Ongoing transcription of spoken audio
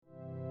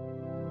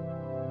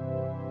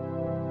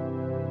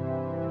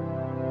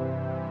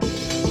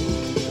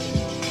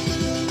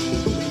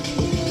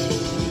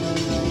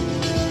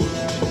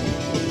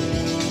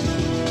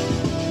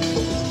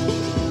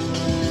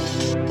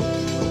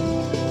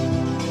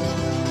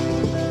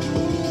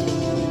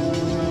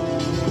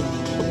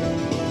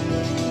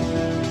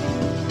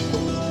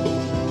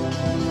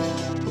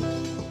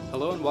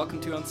welcome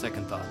to On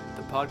Second Thought,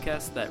 the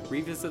podcast that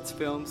revisits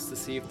films to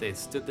see if they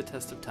stood the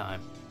test of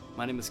time.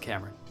 My name is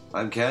Cameron.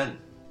 I'm Ken.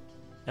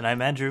 And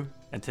I'm Andrew,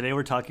 and today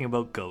we're talking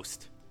about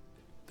Ghost.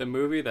 The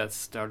movie that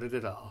started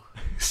it all.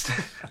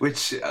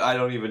 Which, I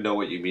don't even know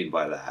what you mean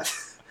by that.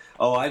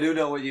 Oh, I do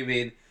know what you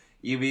mean.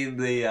 You mean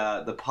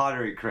the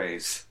pottery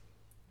craze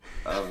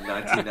of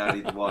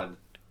 1991.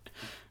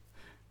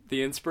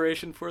 The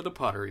inspiration for the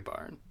Pottery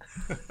Barn.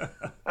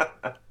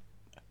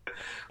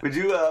 Would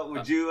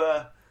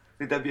you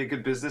think that'd be a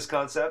good business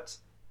concept?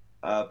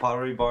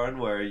 Pottery Barn,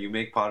 where you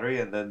make pottery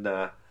and then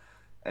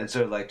and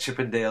sort of like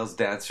Chippendales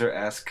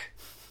dancer-esque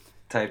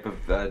type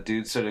of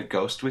dude sort of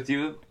ghost with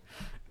you.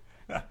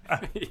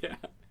 Yeah.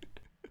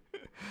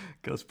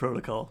 Ghost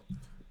Protocol.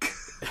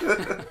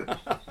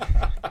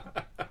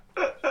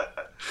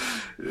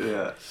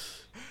 Yeah.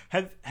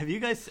 Had you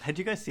guys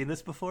seen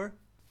this before?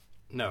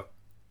 No.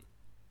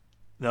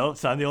 No,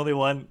 so I'm the only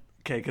one.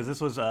 Okay, because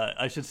this was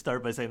I should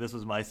start by saying this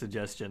was my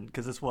suggestion,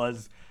 because this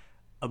was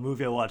a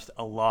movie I watched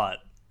a lot,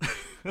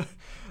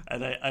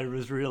 and I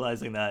was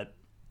realizing that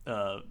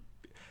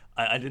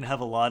I didn't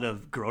have a lot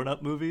of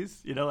grown-up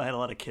movies. You know, I had a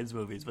lot of kids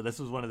movies, but this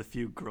was one of the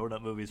few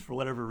grown-up movies for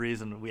whatever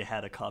reason we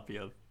had a copy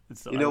of.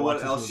 So you know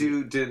what else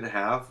you didn't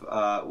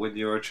have when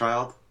you were a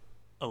child?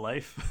 A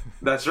life.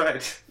 That's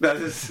right. That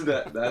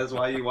is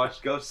why you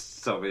watched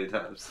Ghosts so many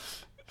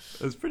times.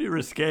 It was pretty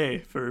risque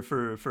for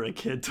a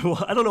kid to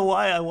watch. I don't know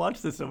why I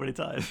watched this so many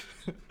times.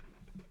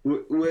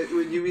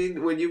 When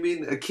you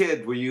mean a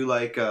kid, were you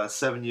like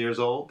 7 years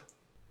old?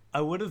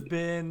 I would have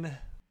been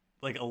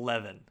like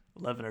 11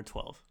 or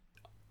 12.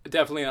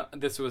 Definitely,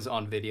 this was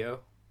on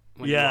video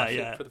when you watched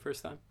it for the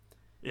first time.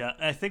 Yeah,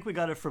 and I think we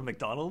got it from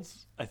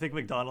McDonald's. I think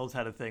McDonald's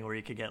had a thing where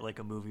you could get like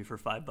a movie for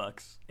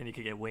 $5, and you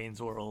could get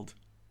Wayne's World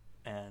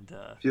and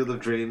Field of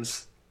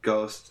Dreams,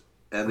 Ghost,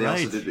 and they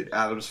also did the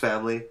Addams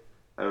Family.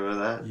 I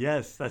remember that.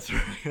 Yes, that's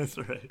right. That's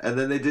right. And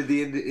then they did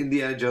the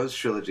Indiana Jones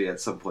trilogy at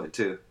some point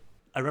too.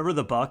 I remember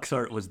the box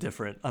art was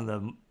different on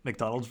the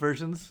McDonald's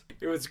versions.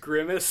 It was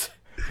Grimace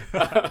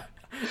at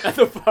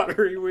the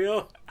pottery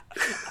wheel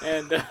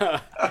and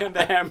the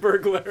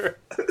Hamburglar.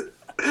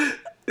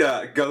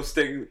 Yeah,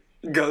 ghosting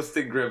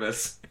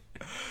Grimace.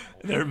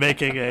 They're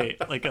making a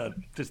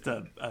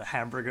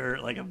hamburger,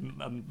 like a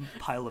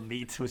pile of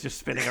meat was just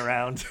spinning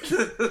around.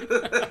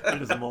 They're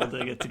just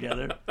molding it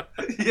together.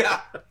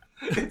 Yeah,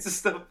 it's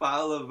just a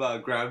pile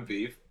of ground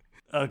beef.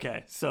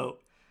 Okay, so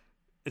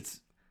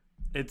it's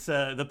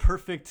the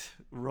perfect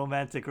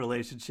romantic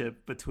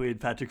relationship between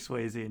Patrick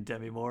Swayze and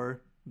Demi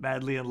Moore,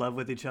 madly in love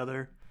with each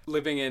other.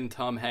 Living in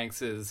Tom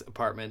Hanks's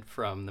apartment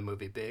from the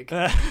movie Big.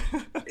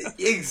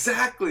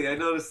 Exactly, I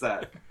noticed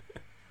that.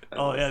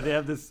 Oh yeah, they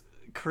have this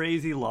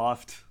crazy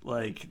loft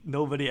like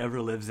nobody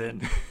ever lives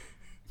in.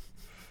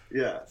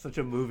 Yeah, such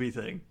a movie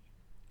thing.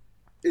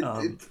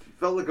 It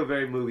felt like a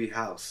very movie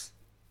house.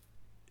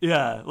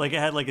 Yeah, like it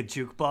had like a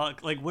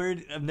jukebox. Like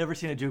I've never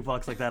seen a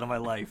jukebox like that in my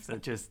life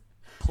that just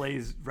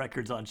plays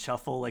records on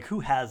shuffle. Like who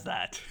has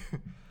that?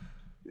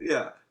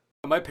 Yeah,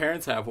 my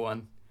parents have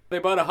one. They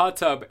bought a hot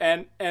tub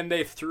and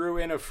they threw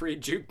in a free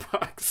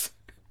jukebox.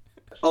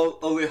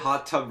 Only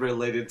hot tub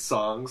related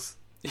songs.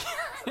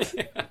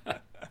 Yeah.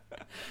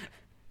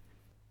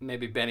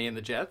 Maybe Benny and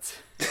the Jets.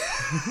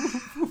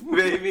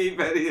 Maybe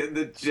Benny and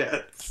the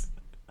Jets.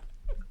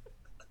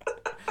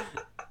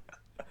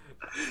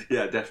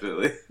 Yeah,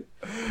 definitely.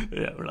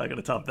 Yeah, we're not going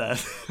to top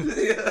that.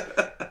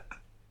 Yeah.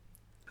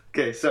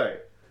 Okay, sorry.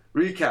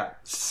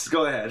 Recap.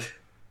 Go ahead.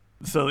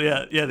 So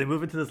yeah, they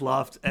move into this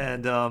loft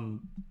and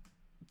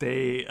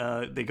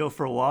they go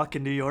for a walk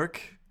in New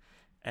York,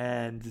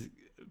 and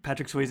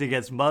Patrick Swayze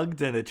gets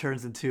mugged, and it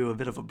turns into a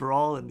bit of a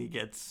brawl, and he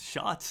gets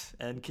shot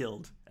and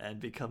killed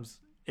and becomes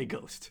a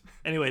ghost.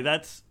 Anyway,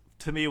 that's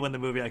to me when the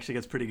movie actually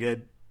gets pretty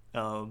good.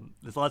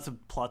 There's lots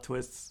of plot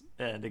twists,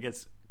 and it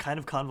gets kind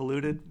of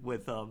convoluted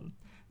with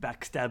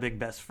backstabbing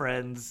best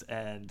friends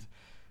and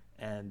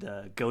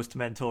ghost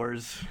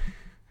mentors.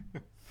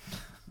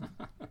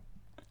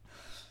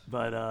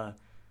 But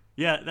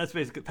yeah, that's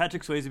basically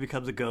Patrick Swayze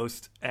becomes a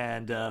ghost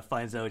and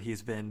finds out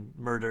he's been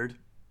murdered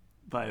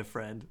by a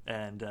friend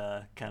and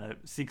kind of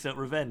seeks out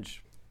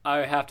revenge.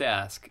 I have to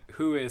ask,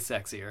 who is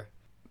sexier?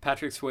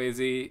 Patrick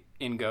Swayze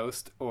in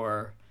Ghost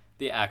or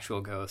the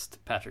actual ghost,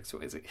 Patrick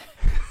Swayze?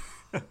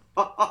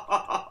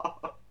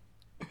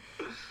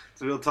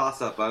 It's a real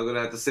toss-up. I'm going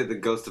to have to say the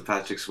ghost of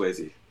Patrick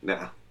Swayze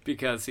now.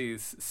 Because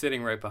he's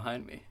sitting right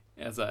behind me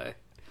as I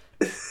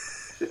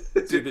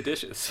do the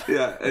dishes.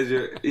 Yeah,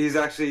 he's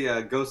actually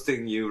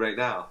ghosting you right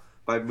now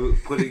by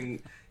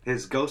putting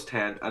his ghost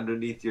hand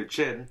underneath your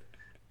chin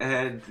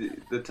and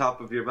the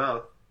top of your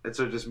mouth and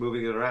sort of just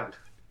moving it around.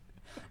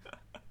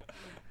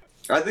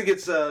 I think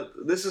it's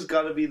this has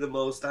got to be the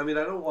most. I mean,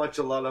 I don't watch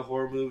a lot of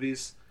horror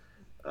movies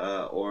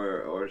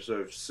or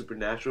sort of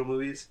supernatural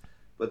movies,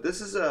 but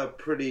this is a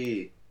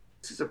pretty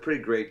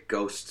great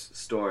ghost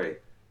story.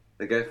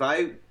 Like if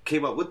I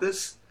came up with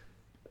this,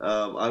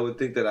 I would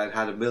think that I'd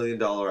had $1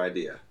 million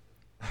idea.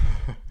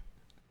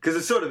 Because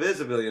it sort of is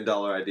 $1 million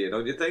idea,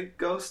 don't you think,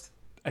 Ghost?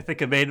 I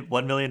think it made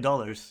 $1 million.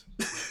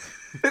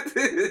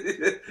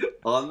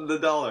 On the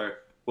dollar.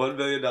 $1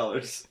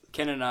 billion.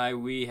 Ken and I,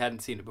 we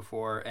hadn't seen it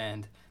before,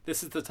 and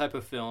this is the type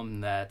of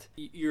film that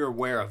you're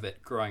aware of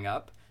it growing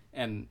up,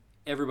 and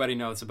everybody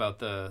knows about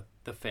the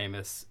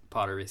famous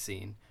pottery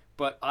scene.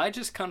 But I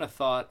kind of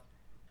thought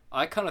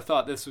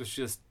this was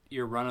just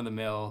your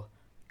run-of-the-mill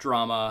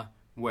drama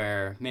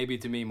where maybe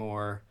Demi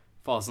Moore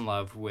falls in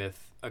love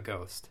with a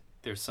ghost.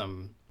 There's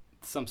some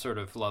sort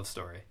of love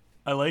story.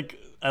 I like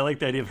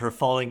the idea of her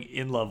falling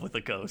in love with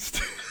a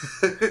ghost.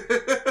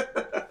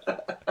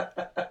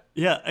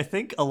 Yeah, I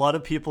think a lot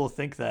of people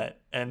think that,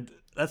 and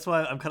that's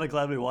why I'm kind of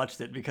glad we watched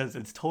it, because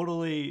it's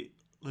totally.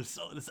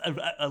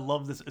 I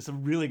love this. It's a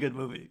really good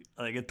movie.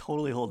 Like, it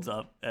totally holds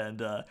up,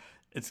 and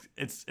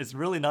it's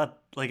really not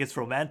like it's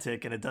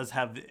romantic, and it does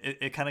have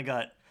it kind of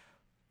got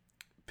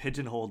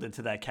pigeonholed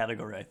into that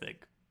category, I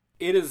think.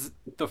 It is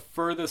the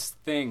furthest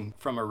thing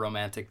from a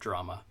romantic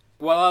drama.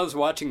 While I was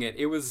watching it,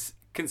 it was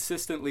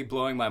consistently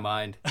blowing my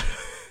mind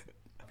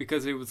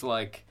because it was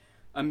like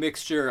a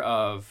mixture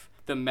of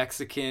the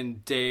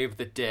Mexican Day of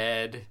the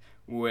Dead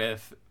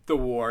with the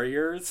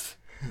Warriors.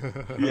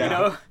 Yeah. You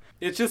know?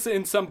 It's just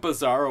in some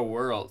bizarro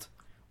world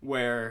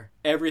where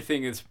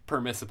everything is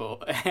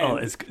permissible. And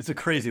it's a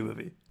crazy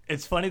movie.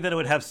 It's funny that it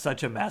would have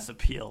such a mass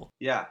appeal.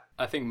 Yeah.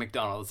 I think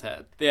McDonald's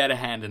had a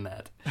hand in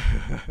that.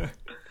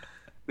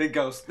 They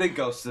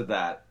ghosted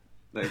that.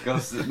 They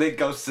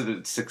ghosted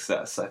its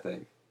success, I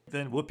think.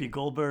 Then Whoopi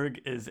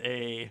Goldberg is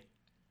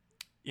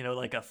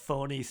like a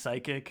phony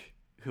psychic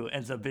who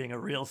ends up being a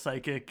real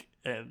psychic,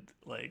 and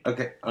like.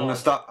 Okay, I'm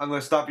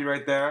gonna stop you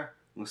right there.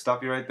 I'm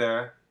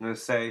gonna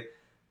say,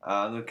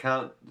 I'm gonna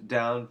count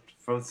down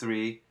from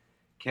 3.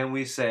 Can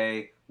we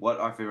say what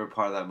our favorite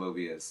part of that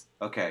movie is?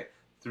 Okay,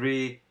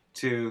 3,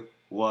 2,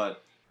 1.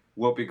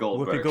 Whoopi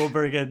Goldberg. Whoopi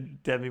Goldberg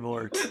and Demi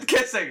Moore.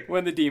 Kissing.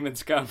 When the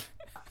demons come.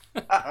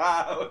 When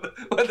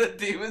the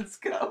demons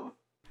come.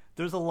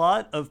 There's a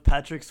lot of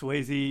Patrick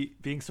Swayze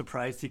being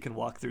surprised he can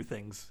walk through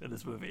things in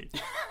this movie.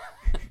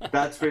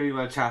 That's pretty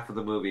much half of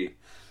the movie.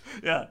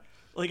 Yeah,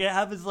 like it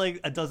happens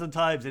like a dozen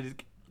times,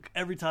 and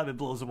every time it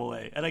blows him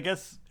away. And I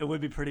guess it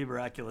would be pretty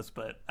miraculous,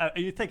 but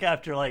you think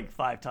after like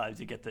 5 times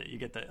you get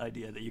the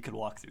idea that you can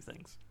walk through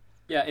things.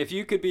 Yeah, if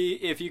you could be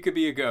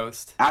a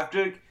ghost.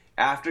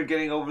 After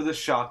getting over the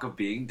shock of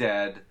being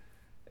dead,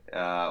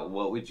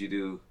 what would you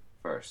do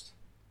first?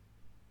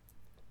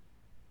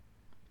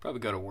 Probably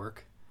go to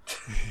work.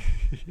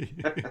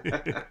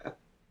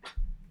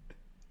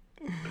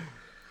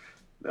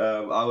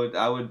 I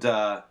would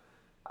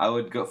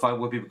go find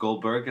Whoopi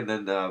Goldberg and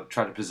then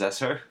try to possess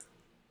her.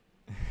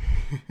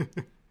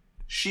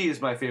 She is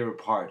my favorite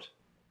part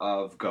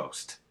of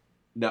Ghost.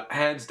 No,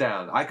 hands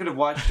down. I could have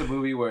watched a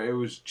movie where it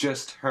was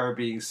just her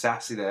being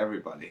sassy to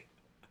everybody.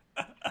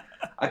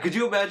 Could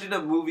you imagine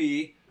a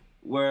movie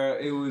where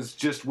it was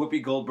just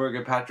Whoopi Goldberg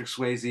and Patrick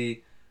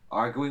Swayze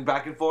arguing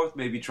back and forth,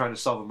 maybe trying to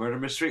solve a murder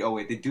mystery? Oh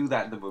wait, they do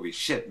that in the movie.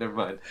 Shit, never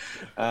mind.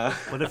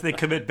 What if they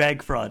commit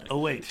bank fraud? Oh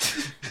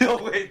wait.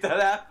 Oh wait, that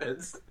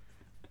happens.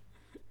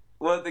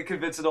 What if they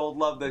convince an old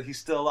love that he's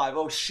still alive?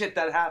 Oh shit,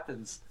 that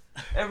happens.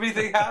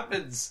 Everything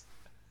happens.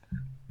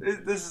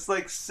 This is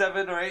like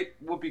 7 or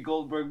 8 Whoopi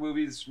Goldberg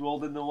movies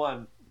rolled into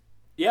one.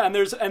 Yeah, and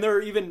there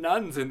are even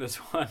nuns in this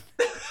one.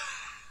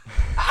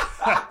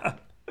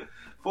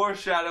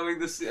 Foreshadowing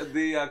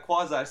the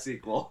quasi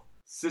sequel,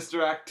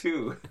 Sister Act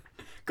 2,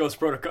 Ghost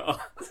Protocol.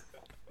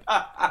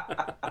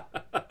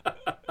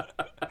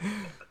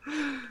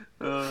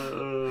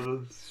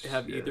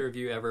 Have either of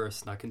you ever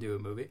snuck into a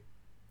movie?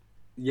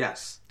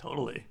 Yes,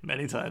 Totally,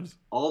 many times,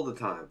 all the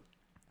time.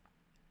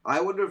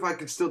 I wonder if I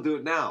could still do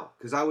it now,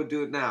 because I would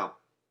do it now.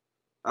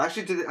 I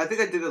actually did it. I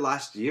think I did it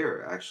last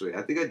year. Actually,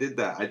 I think I did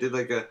that. I did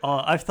like a.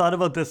 I've thought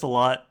about this a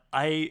lot.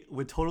 I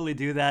would totally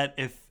do that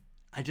if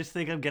I just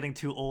think I'm getting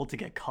too old to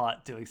get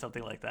caught doing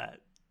something like that.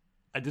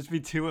 I'd just be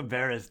too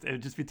embarrassed. It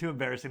would just be too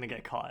embarrassing to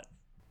get caught.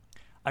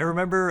 I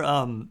remember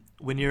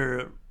when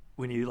you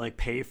like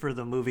pay for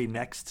the movie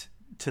next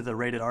to the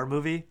rated R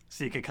movie,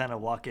 so you could kind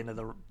of walk into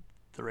the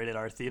rated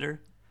R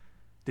theater.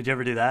 Did you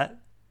ever do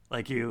that?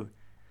 I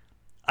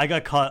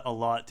got caught a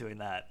lot doing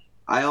that.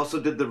 I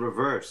also did the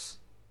reverse.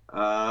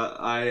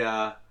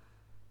 Well,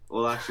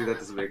 actually, that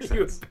doesn't make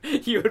sense.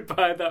 You would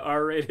buy the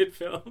R-rated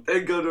film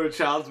and go to a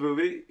child's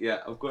movie? Yeah,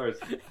 of course.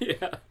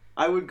 Yeah.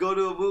 I would go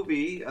to a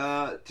movie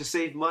to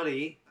save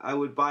money. I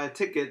would buy a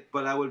ticket,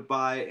 but I would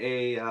buy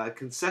a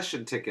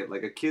concession ticket,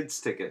 like a kid's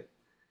ticket.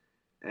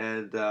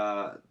 And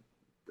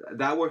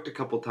that worked a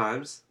couple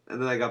times.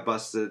 And then I got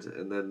busted,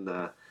 and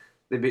then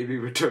they made me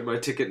return my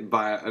ticket and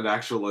buy an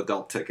actual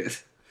adult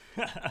ticket.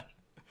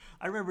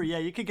 I remember, yeah,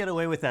 you could get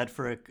away with that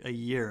for a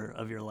year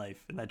of your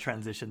life in that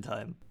transition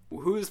time.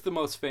 Who's the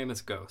most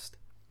famous ghost?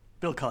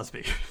 Bill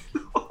Cosby.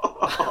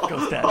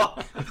 Ghost Dad.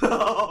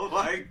 Oh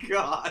my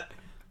god.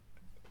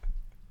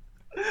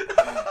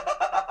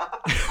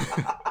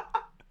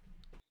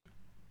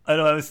 I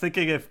know, I was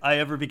thinking if I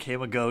ever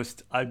became a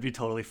ghost, I'd be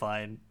totally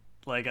fine.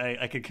 Like,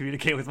 I could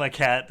communicate with my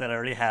cat that I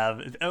already have.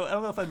 I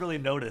don't know if I'd really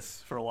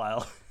notice for a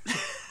while.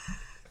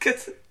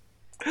 Because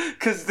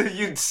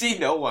you'd see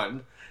no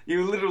one.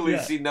 You literally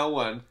Yeah. see no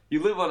one.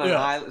 You live on an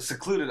island,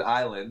 secluded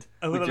island.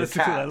 I live with on your a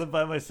secluded cat. island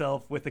by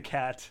myself with a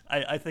cat.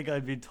 I think I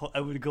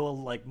would go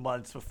like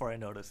months before I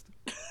noticed.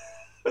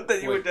 But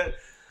then you Wait. were dead.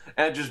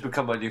 Andrew's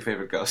become my new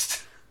favorite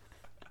ghost.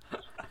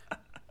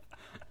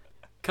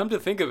 Come to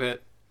think of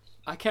it,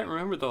 I can't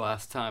remember the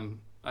last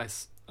time I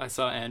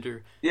saw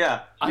Andrew.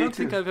 Yeah, I me don't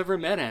think too. I've ever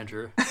met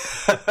Andrew.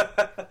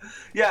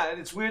 Yeah, and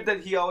it's weird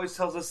that he always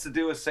tells us to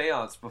do a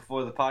seance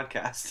before the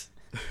podcast.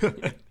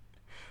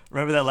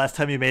 Remember that last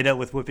time you made out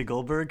with Whoopi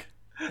Goldberg?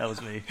 That was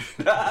me.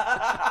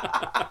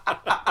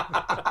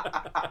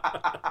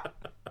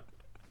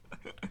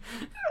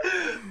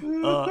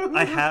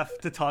 I have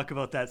to talk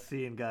about that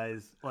scene,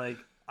 guys. Like,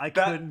 I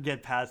couldn't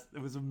get past.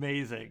 It was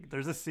amazing.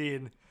 There's a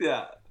scene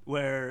Yeah.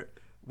 where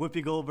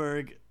Whoopi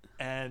Goldberg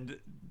and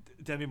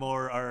Demi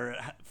Moore are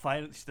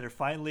they're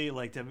finally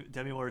like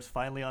Demi Moore is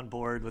finally on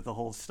board with the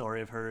whole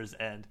story of hers,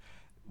 and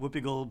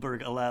Whoopi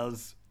Goldberg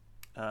allows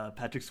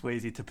Patrick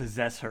Swayze to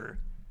possess her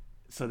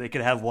so they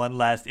could have one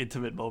last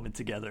intimate moment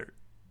together,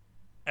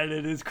 and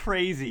it is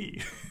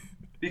crazy.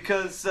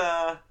 Because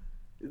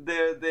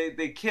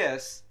they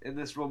kiss in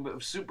this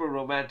super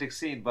romantic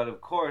scene, but of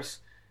course,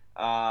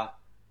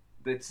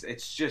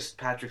 it's just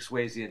Patrick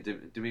Swayze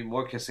and Demi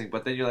Moore kissing.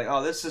 But then you're like,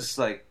 oh, this is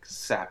like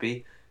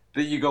sappy.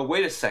 Then you go,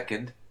 wait a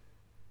second,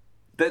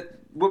 that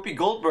Whoopi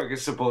Goldberg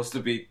is supposed to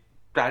be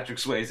Patrick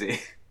Swayze.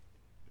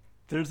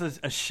 There's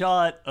a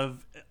shot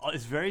of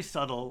it's very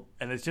subtle,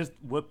 and it's just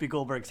Whoopi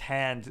Goldberg's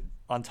hand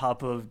on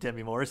top of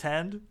Demi Moore's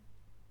hand,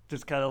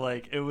 just kind of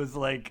like it was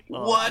like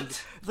What?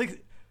 It's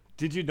like.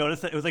 Did you notice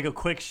that it was like a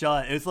quick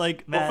shot? It was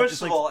like, man. Well,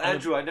 first of all,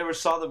 Andrew, I never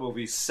saw the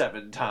movie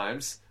 7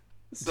 times,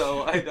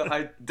 so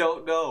I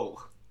don't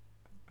know.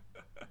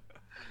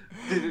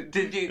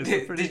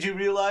 Did you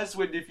realize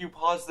if you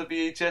pause the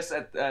VHS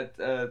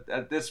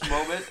at this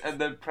moment and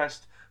then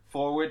pressed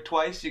forward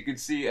twice, you could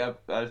see a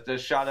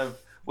shot of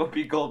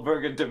Whoopi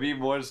Goldberg and Demi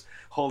Moore's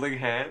holding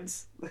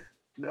hands?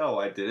 No,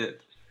 I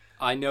didn't.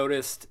 I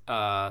noticed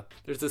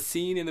there's a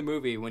scene in the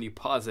movie when you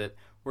pause it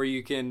where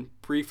you can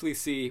briefly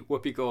see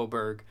Whoopi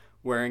Goldberg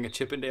wearing a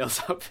Chippendales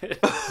outfit.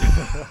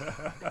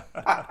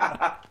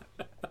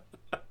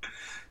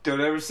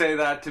 Don't ever say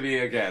that to me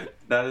again.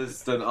 That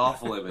is an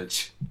awful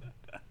image.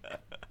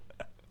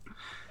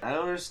 I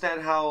don't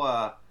understand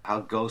how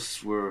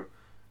ghosts were,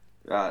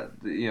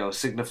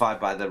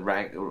 signified by the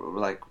rank,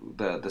 like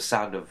the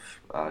sound of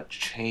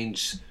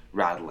chains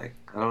rattling.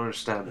 I don't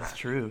understand that. That's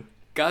true.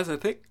 Guys, I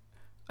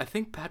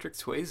think Patrick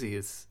Swayze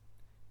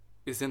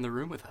is in the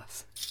room with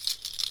us.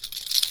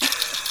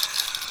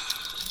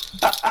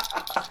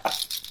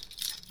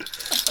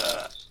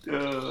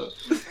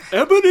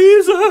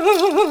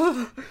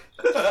 Ebenezer!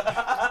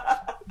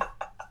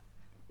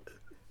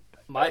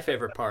 My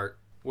favorite part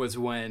was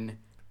when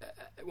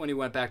he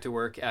went back to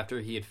work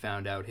after he had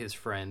found out his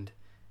friend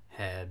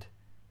had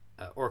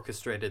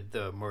orchestrated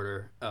the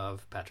murder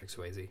of Patrick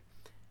Swayze.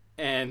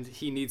 And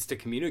he needs to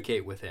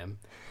communicate with him.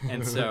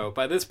 And so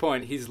by this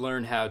point, he's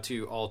learned how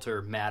to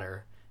alter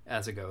matter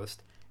as a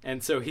ghost.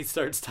 And so he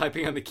starts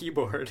typing on the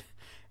keyboard.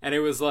 And it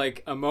was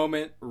like a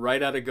moment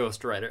right out of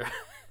Ghost Rider.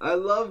 I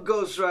love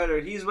Ghost Rider.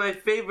 He's my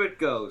favorite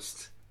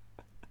ghost.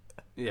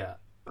 Yeah,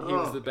 he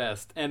was the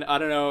best. And I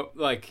don't know,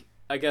 like,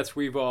 I guess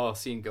we've all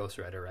seen Ghost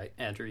Rider, right?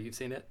 Andrew, you've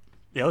seen it?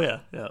 Oh, yeah.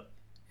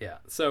 Yeah.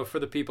 So for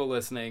the people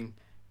listening,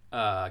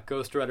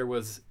 Ghost Rider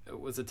was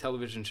a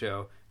television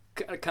show,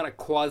 kind of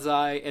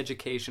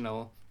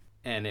quasi-educational,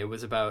 and it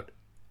was about,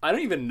 I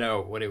don't even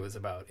know what it was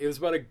about. It was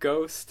about a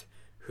ghost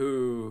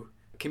who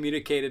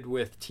communicated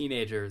with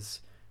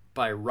teenagers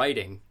by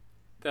writing.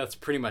 That's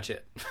pretty much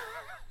it.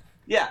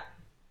 Yeah,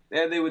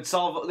 and they would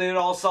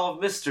all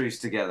solve mysteries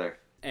together.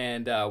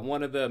 And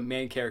one of the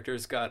main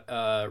characters got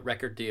a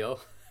record deal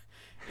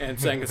and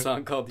sang a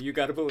song called "You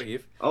Gotta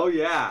Believe." Oh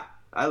yeah,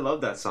 I love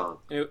that song.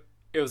 It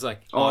was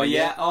like, oh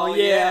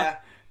yeah,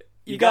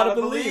 you gotta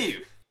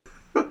believe.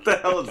 What the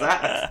hell is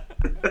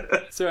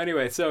that? So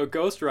anyway,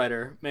 Ghost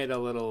Rider made a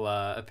little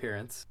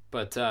appearance,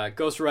 but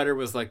Ghost Rider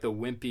was like the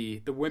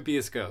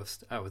wimpiest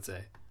ghost, I would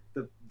say.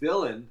 The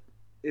villain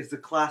is the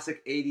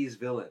classic 80s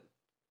villain.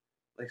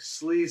 Like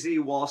sleazy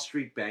Wall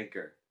Street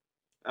banker.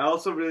 I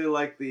also really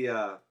like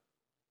the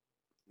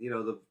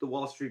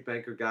Wall Street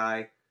banker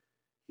guy.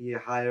 He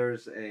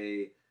hires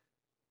a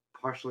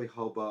partially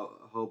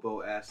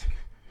hobo-esque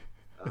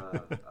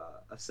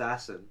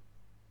assassin.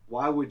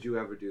 Why would you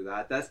ever do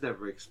that? That's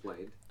never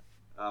explained.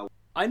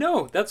 I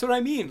know, that's what I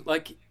mean.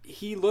 Like,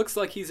 he looks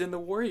like he's in the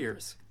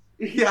Warriors.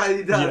 Yeah,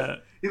 he does. Yeah.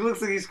 He looks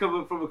like he's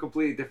coming from a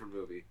completely different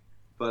movie.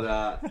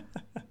 But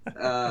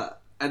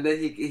and then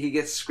he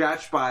gets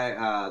scratched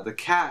by the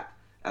cat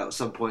at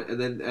some point, and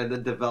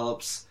then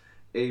develops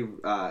a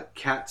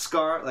cat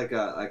scar, like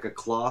a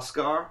claw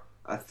scar,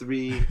 a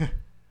three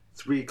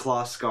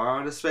claw scar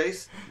on his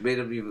face, made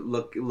him even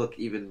look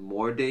even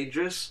more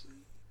dangerous.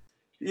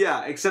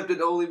 Yeah, except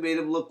it only made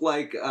him look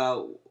like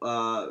a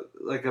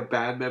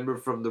band member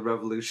from the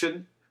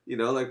Revolution,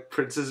 like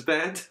Prince's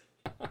band.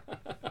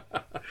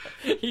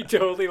 He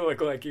totally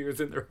looked like he was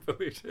in the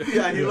Revolution.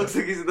 Yeah, he looks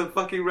like he's in the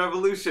fucking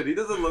Revolution. He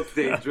doesn't look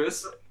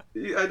dangerous.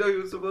 I know he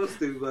was supposed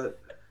to, but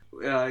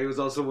he was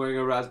also wearing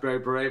a raspberry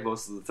beret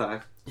most of the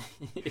time.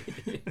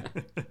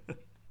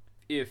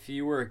 If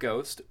you were a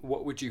ghost,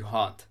 what would you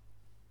haunt?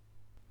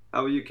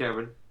 How about you,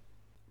 Cameron?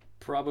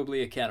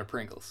 Probably a can of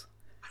Pringles.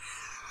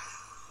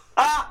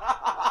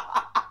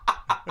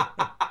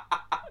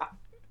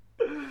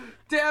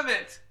 Damn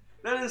it!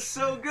 That is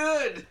so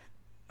good!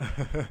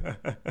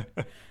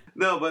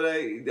 No, but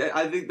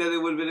I think that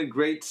it would have been a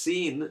great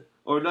scene,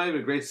 or not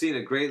even a great scene,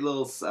 a great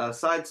little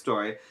side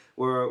story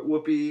where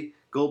Whoopi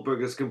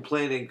Goldberg is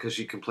complaining, because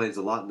she complains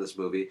a lot in this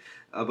movie,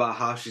 about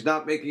how she's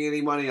not making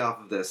any money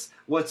off of this.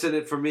 What's in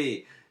it for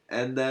me?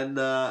 And then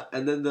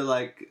they're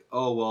like,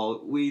 oh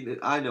well,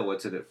 I know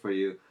what's in it for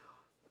you.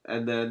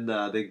 And then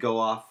they go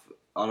off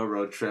on a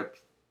road trip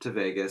to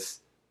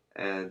Vegas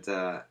and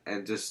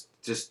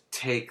just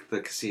take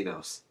the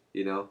casinos,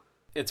 you know?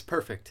 It's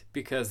perfect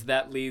because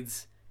that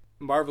leads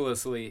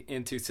marvelously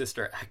into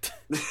Sister Act.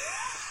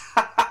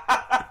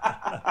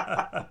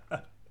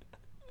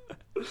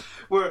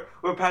 where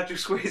Patrick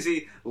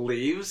Swayze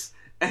leaves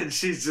and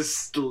she's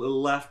just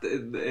left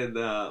in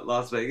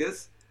Las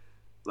Vegas.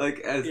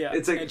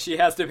 It's like, and she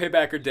has to pay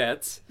back her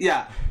debts.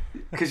 Yeah,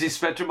 because she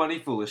spent her money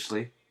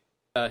foolishly.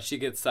 She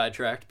gets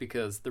sidetracked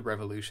because the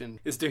Revolution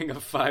is doing a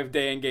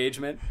 5-day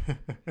engagement.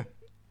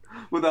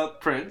 Without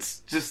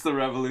Prince, just the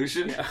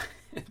Revolution. Yeah,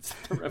 it's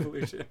the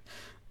Revolution.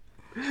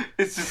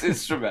 It's just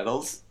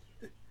instrumentals.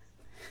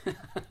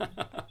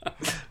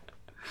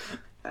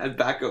 And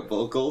backup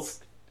vocals.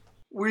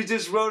 We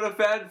just wrote a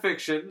fan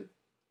fiction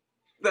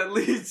that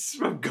leads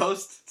from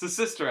Ghost to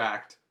Sister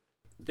Act.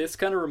 This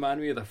kind of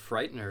reminded me of the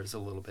Frighteners a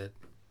little bit.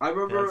 I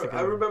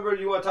remember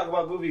you want to talk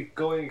about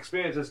movie-going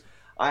experiences.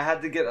 I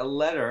had to get a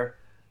letter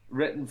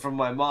written from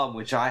my mom,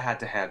 which I had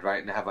to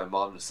handwrite and have my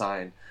mom to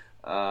sign,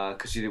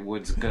 because she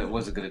wasn't going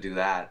to do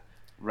that,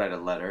 write a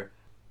letter.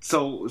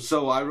 So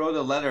I wrote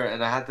a letter,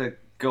 and I had to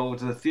go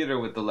to the theater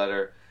with the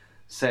letter,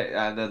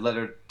 and the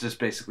letter just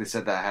basically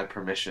said that I had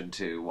permission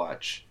to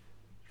watch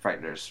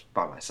Frighteners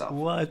by myself.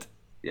 What?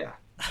 Yeah.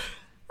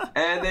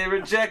 And they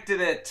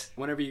rejected it.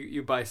 Whenever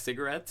you buy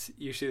cigarettes,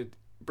 you should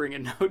bring a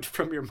note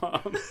from your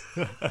mom.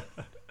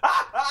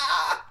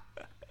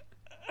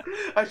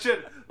 I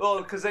should.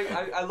 Well, because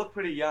I look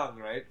pretty young,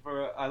 right?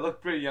 I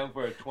look pretty young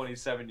for a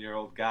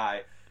 27-year-old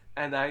guy,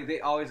 and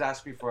they always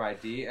ask me for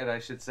ID, and I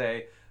should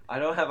say, I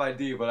don't have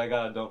ID, but I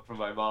got a note from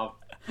my mom.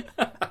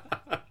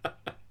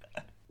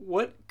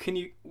 What can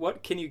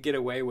you get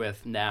away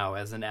with now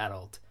as an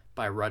adult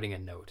by writing a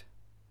note?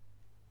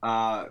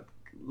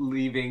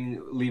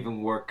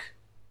 Leaving work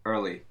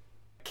early.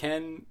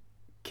 Ken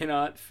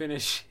cannot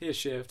finish his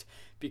shift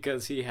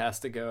because he has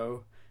to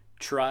go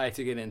try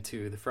to get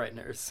into the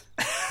Frighteners.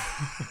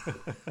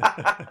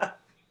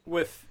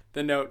 With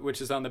the note which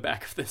is on the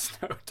back of this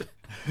note.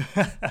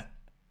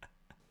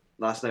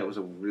 Last night was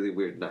a really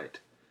weird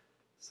night.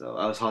 So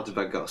I was haunted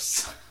by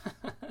ghosts.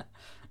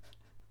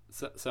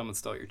 Someone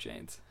stole your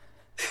chains.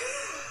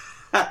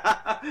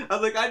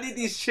 I'm like, I need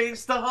these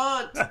chains to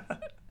haunt.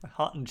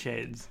 Haunting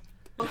chains.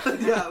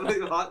 Yeah, I'm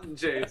like Haunting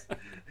Chains.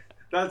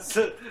 That's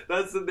the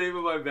name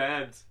of my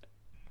band.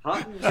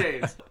 Haunting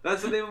Chains.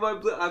 That's the name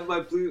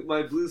of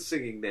my blues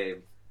singing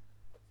name.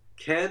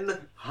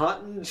 Ken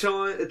Haunting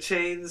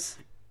Chains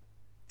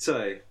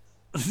Choi.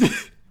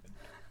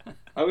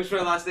 I wish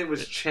my last name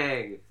was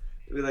Chang.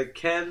 It'd be like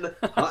Ken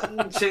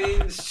Haunting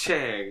Chains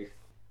Chang.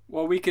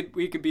 Well, we could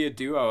be a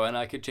duo, and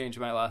I could change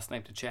my last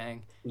name to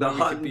Chang. The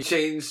Haunting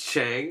Chains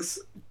Changs.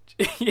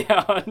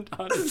 Yeah, Haunting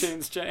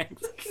Chains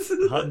Changs.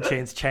 Haunting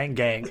Chains Chang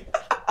Gang.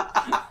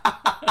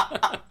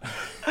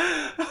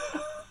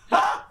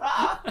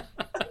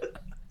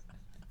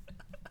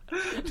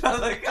 I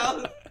like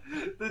how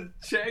the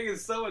Chang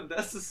is so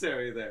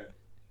unnecessary there.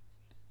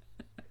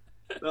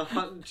 The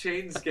Haunting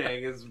Chains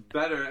Gang is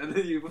better, and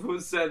then you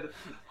said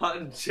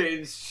Haunting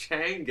Chains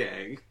Chang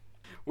Gang,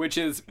 which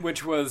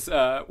was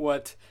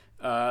what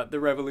the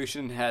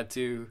Revolution had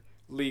to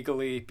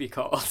legally be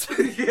called.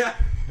 Yeah,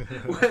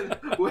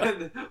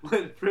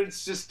 when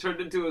Prince just turned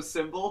into a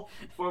symbol,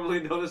 formerly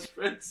known as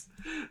Prince,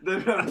 the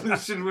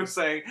Revolution were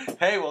saying,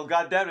 "Hey, well,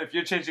 goddamn, if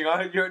you're changing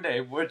your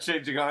name, we're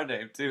changing our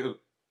name too,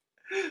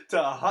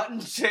 to Haunting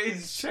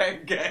Chains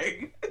Chang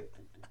Gang."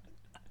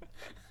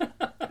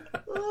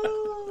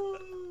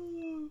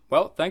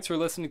 Well, thanks for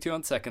listening to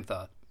On Second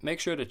Thought. Make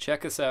sure to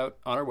check us out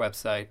on our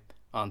website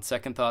on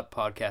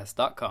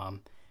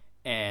secondthoughtpodcast.com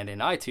and in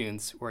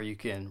iTunes, where you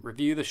can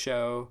review the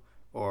show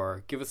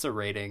or give us a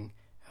rating.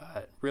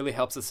 It really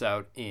helps us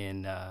out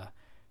in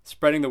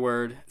spreading the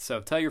word.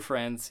 So tell your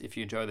friends if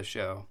you enjoy the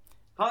show.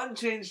 Haunting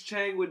Chains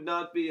Chang would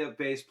not be a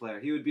bass player.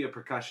 He would be a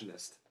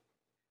percussionist.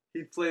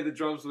 He'd play the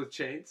drums with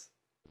chains.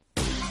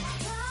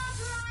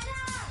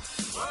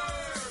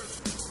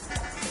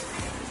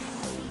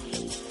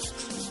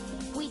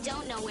 We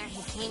don't know where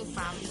he came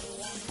from.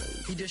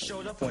 He just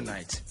showed up one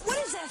night. What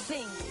is that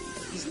thing?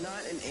 He's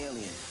not an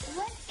alien.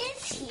 What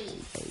is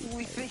he?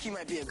 We think he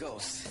might be a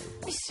ghost.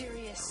 Be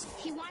serious.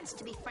 He wants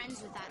to be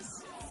friends with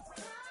us.